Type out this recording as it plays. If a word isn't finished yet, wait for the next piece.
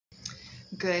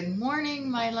Good morning,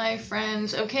 my life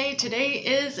friends. Okay, today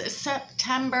is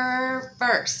September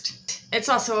 1st. It's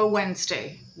also a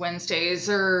Wednesday. Wednesdays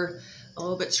are a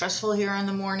little bit stressful here in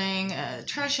the morning.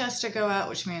 Trash has to go out,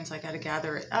 which means I got to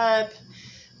gather it up.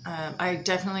 I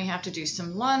definitely have to do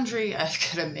some laundry. I've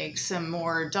got to make some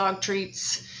more dog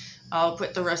treats. I'll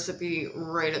put the recipe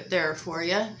right up there for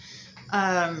you.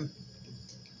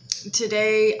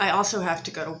 Today, I also have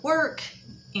to go to work,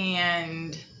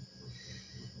 and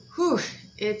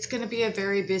it's going to be a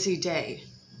very busy day,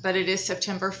 but it is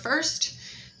September 1st.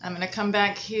 I'm going to come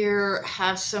back here,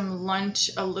 have some lunch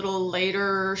a little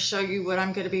later, show you what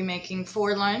I'm going to be making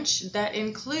for lunch. That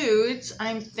includes,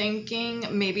 I'm thinking,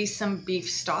 maybe some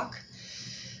beef stock.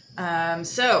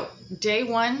 So, day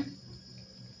one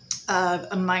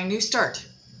of my new start.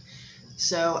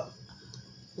 So,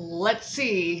 let's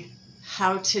see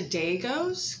how today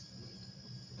goes.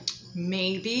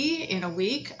 Maybe in a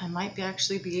week, I might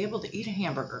actually be able to eat a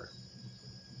hamburger.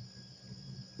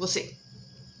 We'll see.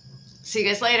 See you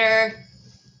guys later.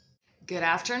 Good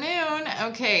afternoon.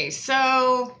 Okay,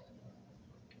 so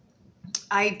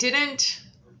I didn't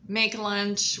make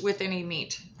lunch with any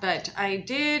meat, but I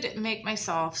did make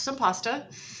myself some pasta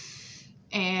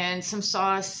and some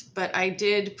sauce, but I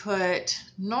did put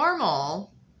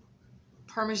normal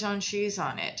Parmesan cheese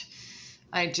on it.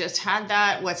 I just had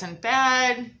that, wasn't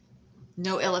bad.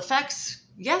 No ill effects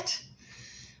yet.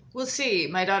 We'll see.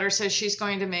 My daughter says she's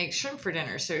going to make shrimp for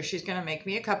dinner, so she's going to make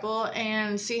me a couple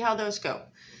and see how those go.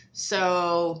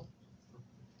 So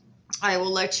I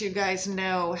will let you guys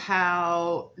know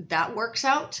how that works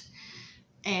out.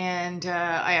 And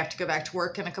I have to go back to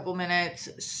work in a couple minutes,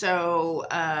 so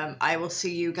I will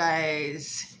see you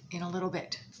guys in a little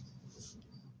bit.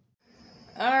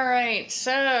 All right,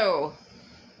 so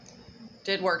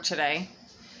did work today.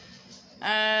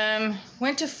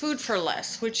 Went to Food 4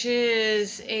 Less, which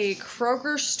is a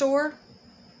Kroger store.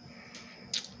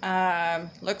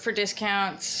 Look for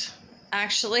discounts.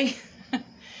 Actually,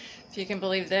 if you can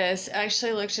believe this,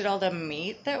 actually looked at all the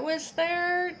meat that was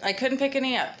there. I couldn't pick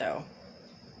any up though.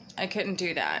 I couldn't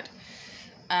do that.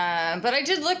 But I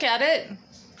did look at it.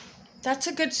 That's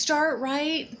a good start,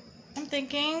 right? I'm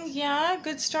thinking, yeah,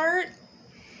 good start.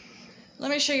 Let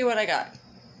me show you what I got.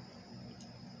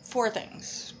 4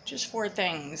 things. Just 4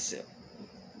 things.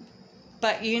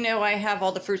 But you know I have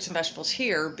all the fruits and vegetables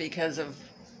here because of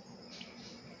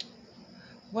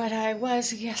what I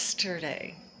was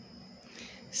yesterday.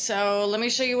 So let me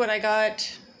show you what I got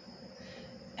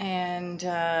and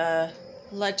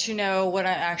let you know what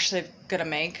I'm actually gonna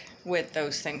make with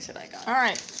those things that I got.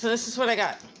 Alright, so this is what I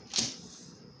got.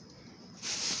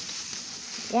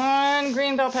 1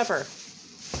 green bell pepper.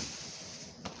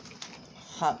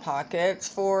 Hot Pockets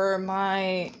for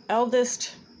my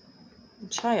eldest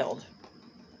child.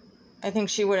 I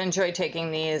think she would enjoy taking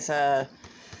these to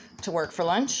work for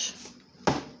lunch.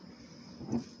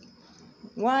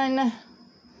 1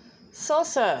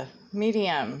 salsa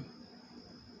medium.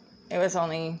 It was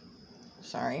only,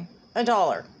 $1.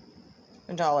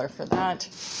 $1 for that.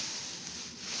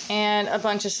 And a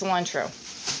bunch of cilantro.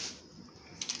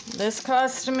 This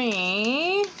cost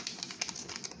me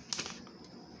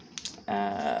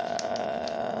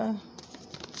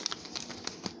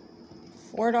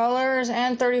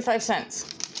 $4.35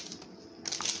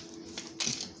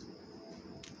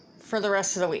 for the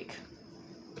rest of the week,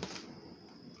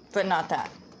 but not that.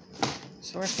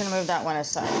 So we're just gonna move that one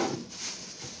aside.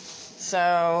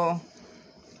 So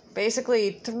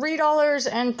basically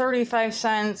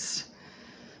 $3.35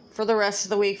 for the rest of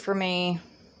the week for me.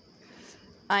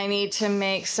 I need to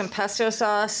make some pesto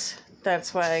sauce.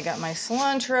 That's why I got my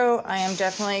cilantro. I am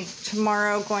definitely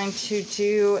tomorrow going to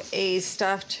do a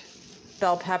stuffed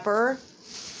bell pepper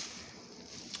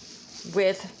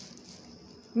with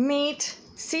meat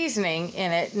seasoning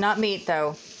in it. Not meat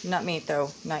though. Not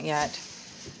yet.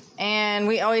 And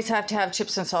we always have to have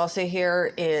chips and salsa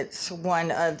here. It's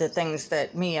one of the things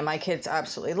that me and my kids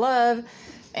absolutely love.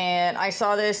 And I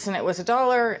saw this and it was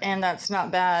 $1, and that's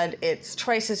not bad. It's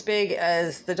twice as big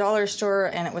as the dollar store,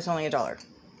 and it was only $1.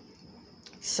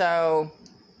 So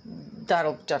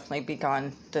that'll definitely be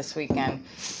gone this weekend.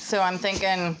 So I'm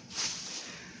thinking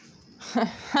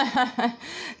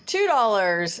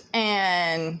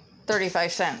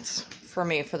 $2.35 for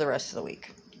me for the rest of the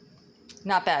week.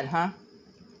 Not bad, huh?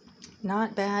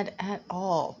 Not bad at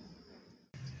all.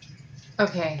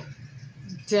 Okay,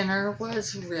 dinner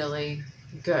was really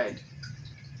good.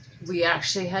 We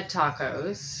actually had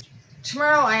tacos.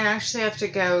 Tomorrow I actually have to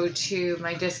go to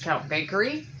my discount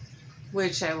bakery,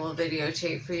 which I will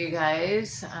videotape for you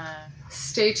guys.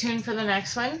 Stay tuned for the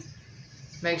next one.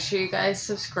 Make sure you guys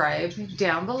subscribe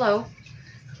down below.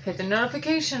 hit the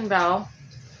notification bell.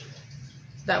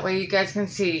 That way you guys can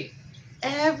see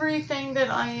everything that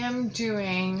I am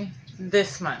doing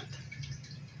this month.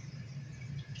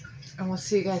 And we'll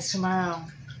see you guys tomorrow.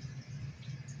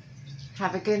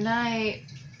 Have a good night.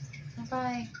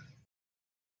 Bye-bye.